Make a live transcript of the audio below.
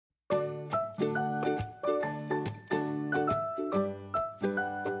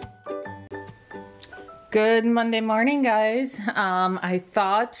Good Monday morning, guys. I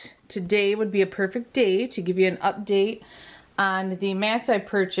thought today would be a perfect day to give you an update on the mats I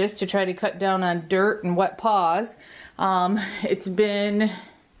purchased to try to cut down on dirt and wet paws. It's been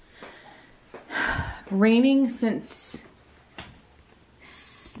raining since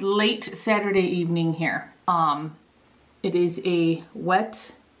late Saturday evening here. It is a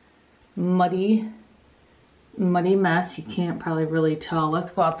wet, muddy mess. You can't probably really tell.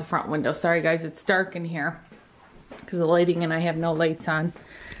 Let's go out the front window. Sorry guys, it's dark in here because the lighting and I have no lights on.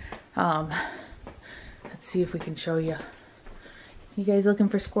 Let's see if we can show you. You guys looking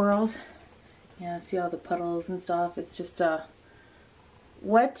for squirrels? Yeah, see all the puddles and stuff. It's just a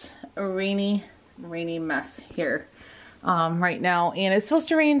wet, rainy mess here right now, and it's supposed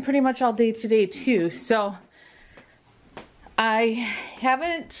to rain pretty much all day today too. So I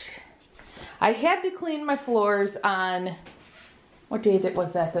had to clean my floors on, what day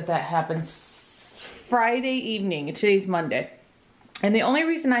was that happened? Friday evening. Today's Monday. And the only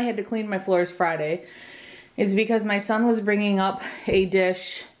reason I had to clean my floors Friday is because my son was bringing up a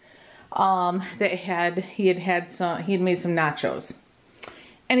dish that he had made some nachos.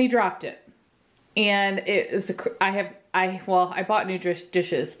 And he dropped it. And it is I bought new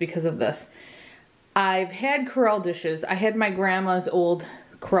dishes because of this. I've had Corelle dishes. I had my grandma's old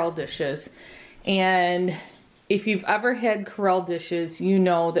Corelle dishes, and if you've ever had Corelle dishes, you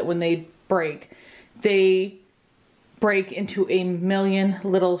know that when they break into a million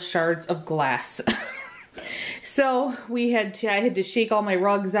little shards of glass. So I had to shake all my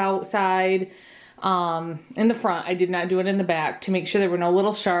rugs outside in the front. I did not do it in the back to make sure there were no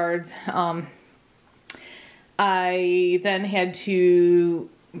little shards. I then had to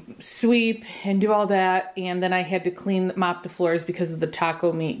sweep and do all that, and then I had to mop the floors because of the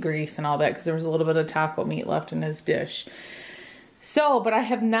taco meat grease and all that, because there was a little bit of taco meat left in his dish. So, but I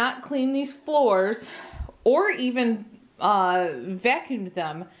have not cleaned these floors or even vacuumed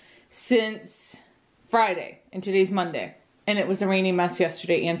them since Friday, and today's Monday, and it was a rainy mess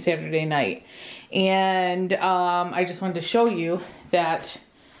yesterday and Saturday night. And I just wanted to show you that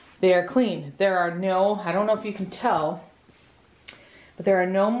they are clean. There are no, I don't know if you can tell, but there are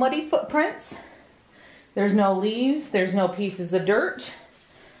no muddy footprints. There's no leaves. There's no pieces of dirt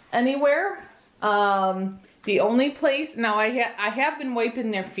anywhere. The only place, now I have been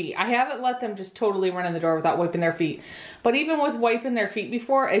wiping their feet. I haven't let them just totally run in the door without wiping their feet. But even with wiping their feet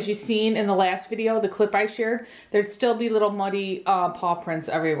before, as you've seen in the last video, the clip I shared, there'd still be little muddy paw prints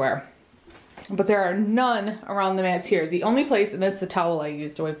everywhere. But there are none around the mats here. The only place, and that's the towel I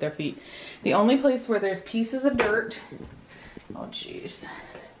use to wipe their feet, the only place where there's pieces of dirt, oh jeez,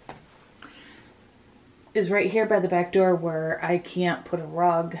 is right here by the back door, where I can't put a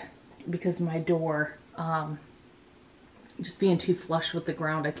rug because my door just being too flush with the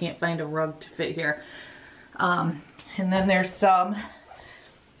ground. I can't find a rug to fit here. And then there's some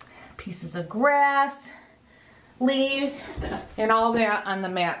pieces of grass, leaves, and all that on the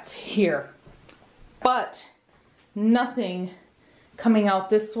mats here. But nothing coming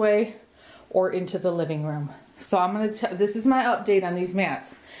out this way or into the living room. So I'm going to this is my update on these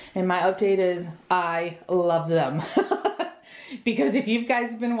mats. And my update is I love them. Because if you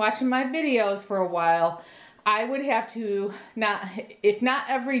guys have been watching my videos for a while, I would have to, if not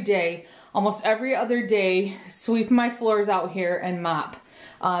every day, almost every other day, sweep my floors out here and mop.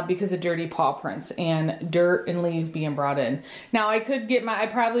 Because of dirty paw prints and dirt and leaves being brought in. Now I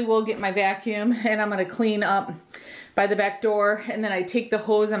probably will get my vacuum, and I'm going to clean up by the back door, and then I take the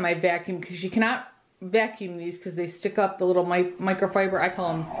hose on my vacuum, because you cannot vacuum these because they stick up the little microfiber. I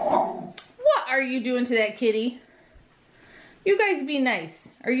call them. What are you doing to that kitty? You guys be nice.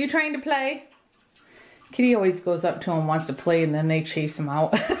 Are you trying to play? Kitty always goes up to him, wants to play, and then they chase him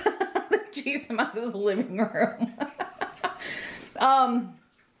out. They chase him out of the living room.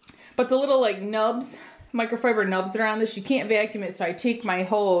 But the little like nubs, microfiber nubs that are on this, you can't vacuum it, so I take my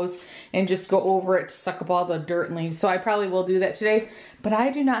hose and just go over it to suck up all the dirt and leaves. So I probably will do that today, but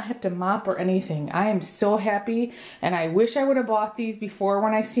I do not have to mop or anything. I am so happy, and I wish I would have bought these before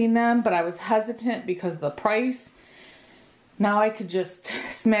when I seen them, but I was hesitant because of the price. Now I could just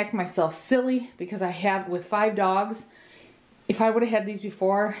smack myself silly because I have, with 5 dogs, if I would have had these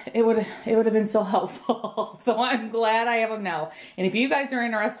before, it would have been so helpful. So I'm glad I have them now. And if you guys are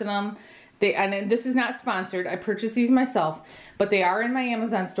interested in them, and this is not sponsored, I purchased these myself, but they are in my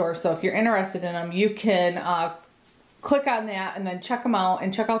Amazon store. So if you're interested in them, you can click on that and then check them out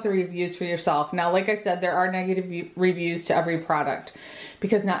and check out the reviews for yourself. Now, like I said, there are negative reviews to every product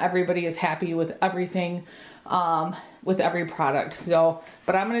because not everybody is happy with everything. With every product. So,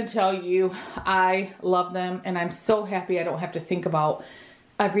 but I'm going to tell you, I love them, and I'm so happy I don't have to think about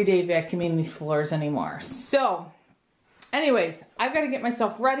everyday vacuuming these floors anymore. So anyways, I've got to get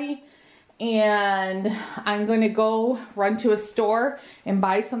myself ready, and I'm going to go run to a store and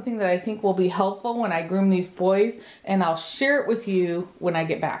buy something that I think will be helpful when I groom these boys, and I'll share it with you when I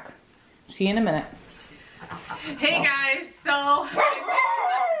get back. See you in a minute. Hey guys, so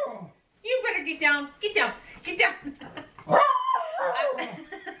you better get down, get down, get down.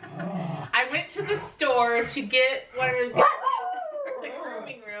 I went to the store to get what I was going to get for the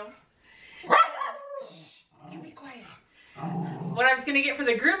grooming room. Shh, you be quiet. What I was going to get for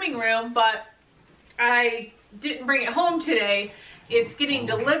the grooming room, but I didn't bring it home today. It's getting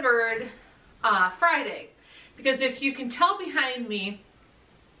delivered Friday. Because if you can tell behind me,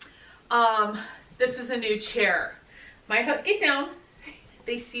 this is a new chair. Get down.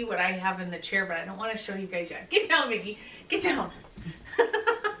 They see what I have in the chair, but I don't want to show you guys yet. Get down, Miggy. Get down.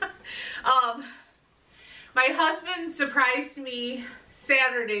 My husband surprised me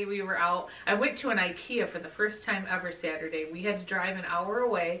Saturday. We were out. I went to an IKEA for the first time ever Saturday. We had to drive an hour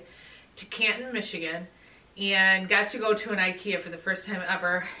away to Canton, Michigan, and got to go to an IKEA for the first time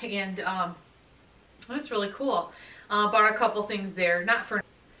ever, and it was really cool. Bought a couple things there. Not for...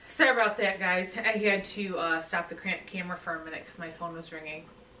 Sorry about that, guys. I had to stop the camera for a minute because my phone was ringing.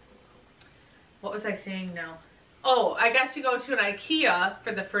 What was I saying now? Oh, I got to go to an IKEA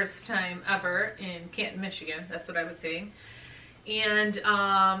for the first time ever in Canton, Michigan. That's what I was saying. And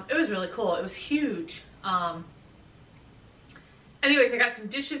it was really cool. It was huge. Anyways, I got some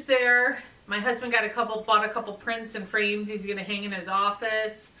dishes there. My husband bought a couple prints and frames he's gonna hang in his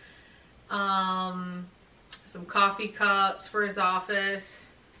office. Some coffee cups for his office.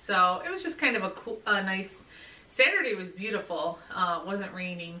 So it was just kind of a nice, Saturday was beautiful. It wasn't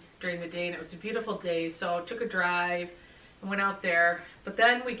raining during the day, and it was a beautiful day. So I took a drive and went out there. But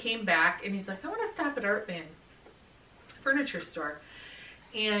then we came back and he's like, I want to stop at Art Van Furniture Store.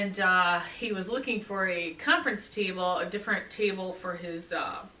 And he was looking for a conference table, a different table for his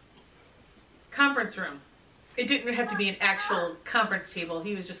conference room. It didn't have to be an actual conference table.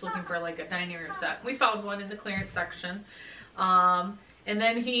 He was just looking for like a dining room set. We found one in the clearance section. And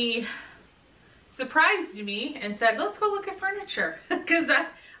then he surprised me and said, let's go look at furniture. Because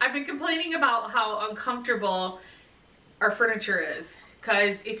I've been complaining about how uncomfortable our furniture is.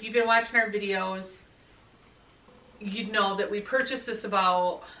 Because if you've been watching our videos, you'd know that we purchased this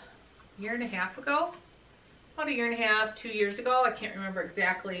about a year and a half ago. About a year and a half, 2 years ago. I can't remember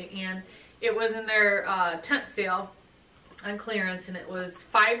exactly. And it was in their tent sale on clearance. And it was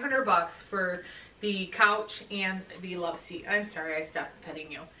 $500 for the couch and the love seat. I'm sorry, I stopped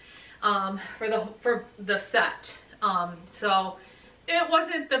petting you. For the set. So it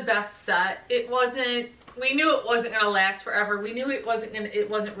wasn't the best set. It wasn't, we knew it wasn't gonna last forever. We knew it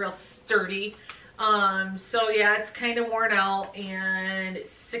wasn't real sturdy. So yeah, it's kind of worn out, and it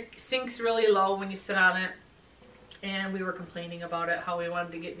sinks really low when you sit on it. And we were complaining about it, how we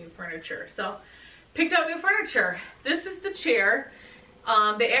wanted to get new furniture. So picked out new furniture. This is the chair.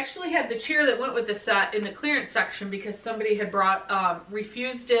 They actually had the chair that went with the set in the clearance section because somebody had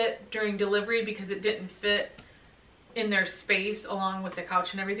refused it during delivery because it didn't fit in their space along with the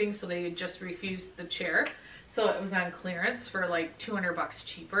couch and everything, so they just refused the chair. So it was on clearance for like $200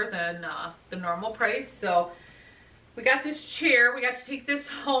 cheaper than the normal price. So we got this chair. We got to take this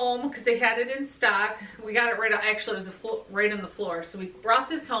home because they had it in stock. We got it right, actually it was right on the floor. So we brought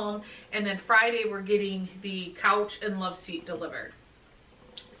this home, and then Friday we're getting the couch and love seat delivered.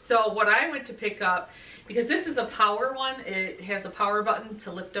 So what I went to pick up, because this is a power one, it has a power button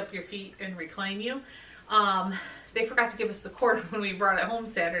to lift up your feet and recline you. They forgot to give us the cord when we brought it home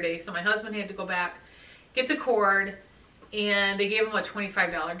Saturday, so my husband had to go back, get the cord, and they gave him a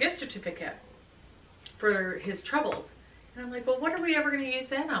 $25 gift certificate for his troubles. And I'm like, well, what are we ever going to use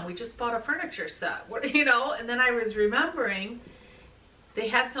that on? We just bought a furniture set, what, you know? And then I was remembering they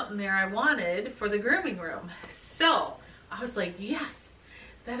had something there I wanted for the grooming room. So I was like, yes.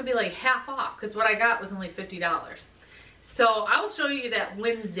 That'll be like half off, because what I got was only $50. So I will show you that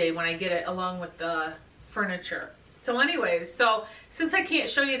Wednesday when I get it along with the furniture. So anyways, so since I can't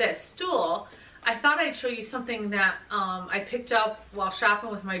show you that stool, I thought I'd show you something that I picked up while shopping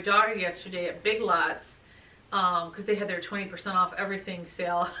with my daughter yesterday at Big Lots, because they had their 20% off everything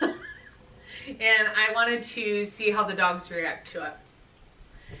sale. And I wanted to see how the dogs react to it.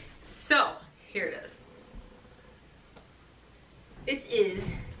 So here it is. It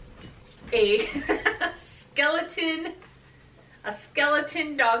is a skeleton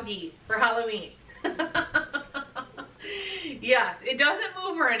doggy for Halloween. Yes, it doesn't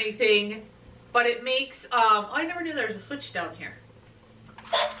move or anything, but it makes, oh, I never knew there was a switch down here.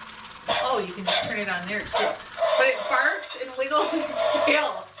 Oh, you can just turn it on there too. but it barks and wiggles its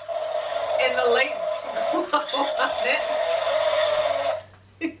tail, and the lights glow on it.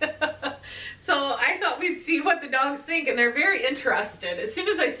 So I thought we'd see what the dogs think, and they're very interested. As soon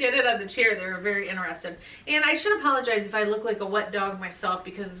as I set it on the chair, they were very interested. And I should apologize if I look like a wet dog myself,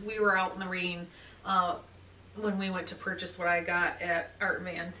 because we were out in the rain when we went to purchase what I got at Art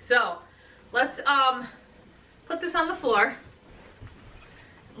Van. So let's put this on the floor.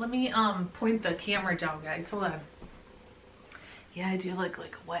 Let me point the camera down, guys. Hold on. Yeah, I do look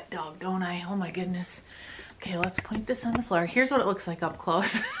like a wet dog, don't I? Oh my goodness. Okay, let's point this on the floor. Here's what it looks like up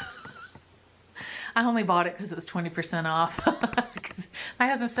close. I only bought it because it was 20% off. My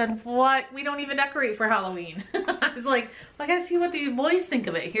husband said, what? We don't even decorate for Halloween. I was like, well, I gotta see what these boys think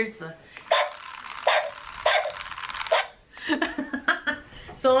of it. Here's the...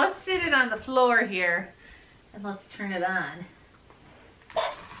 So let's sit it on the floor here, and let's turn it on.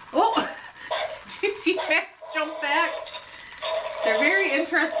 Oh! Did you see Max jump back? They're very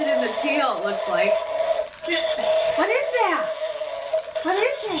interested in the tail, it looks like. What is that? What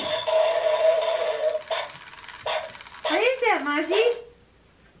is it? What is that, Mozzie?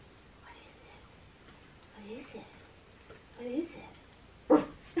 What is it? What is it? What is it?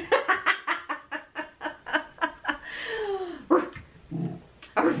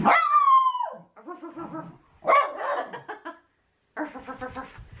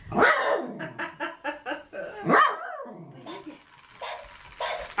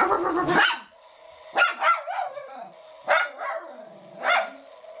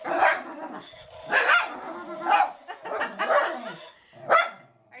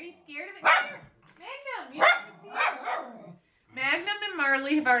 Magnum and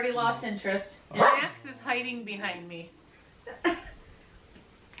Marley have already lost interest, and Max is hiding behind me.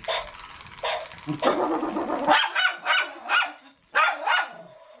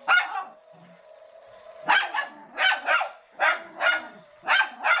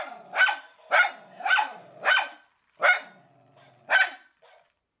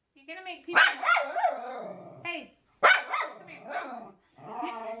 You're gonna make people... Hey, come here.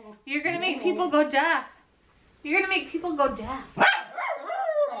 You're gonna make people go deaf. You're gonna make people go deaf.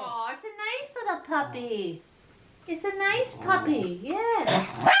 Oh, it's a nice little puppy. It's a nice puppy, yes.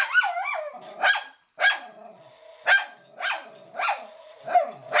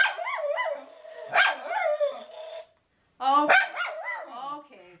 Oh,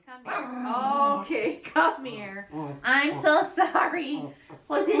 okay, come here. Okay, come here. I'm so sorry.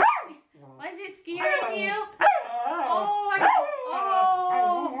 Was it scaring you?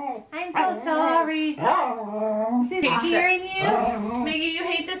 Oh, I'm so sorry. Is it scaring you? Miggy, you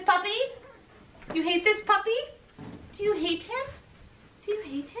hate this puppy? You hate this puppy? Do you hate him? Do you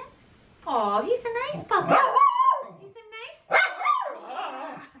hate him? Oh, he's a nice puppy. He's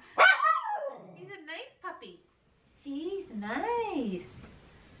a nice puppy. See, he's nice.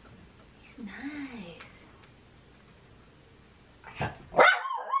 He's nice. So,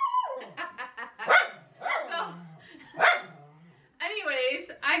 anyways,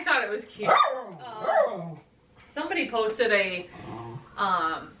 I thought it was cute. Somebody posted a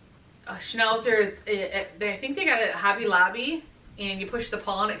Schnauzer. I think they got it at Hobby Lobby, and you push the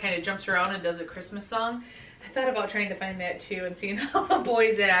paw and it kind of jumps around and does a Christmas song. I thought about trying to find that too and seeing how the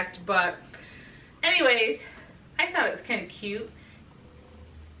boys act, but anyways, I thought it was kind of cute.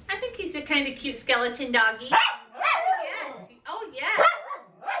 I think he's a kind of cute skeleton doggy. Oh yes. Oh yes.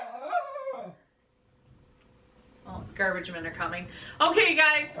 Oh, garbage men are coming. Okay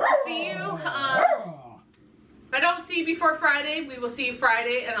guys, we'll see you. If I don't see you before Friday, we will see you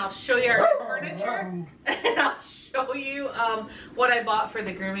Friday, and I'll show you our new furniture, and I'll show you what I bought for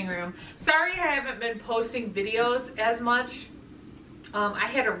the grooming room. Sorry I haven't been posting videos as much. I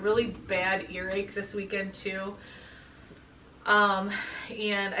had a really bad earache this weekend too,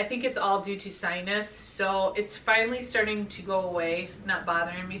 and I think it's all due to sinus, so it's finally starting to go away, not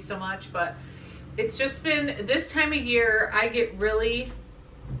bothering me so much, but it's just been this time of year I get really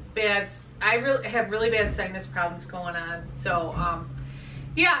bad. I have really bad sinus problems going on. So,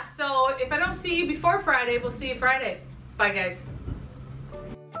 yeah. So if I don't see you before Friday, we'll see you Friday. Bye, guys.